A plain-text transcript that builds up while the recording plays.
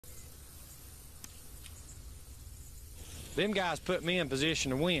them guys put me in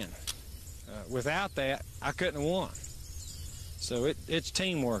position to win. Without that, I couldn't have won. So it's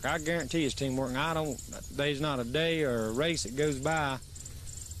teamwork. I guarantee it's teamwork. And there's not a day or a race that goes by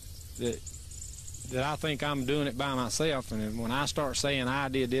that I think I'm doing it by myself. And when I start saying I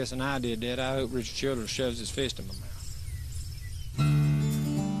did this and I did that, I hope Richard Childress shoves his fist in my mouth.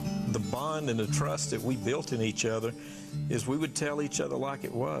 The bond and the trust that we built in each other is we would tell each other like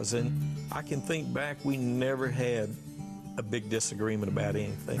it was. And I can think back, we never had a big disagreement about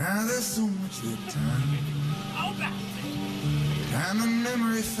anything. Now there's so much good time. Time and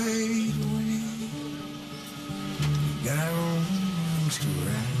memory fade away. We got our own roads to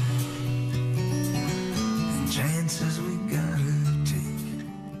ride, and chances we gotta take.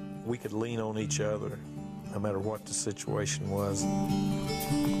 We could lean on each other no matter what the situation was.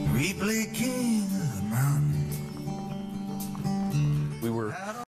 We play king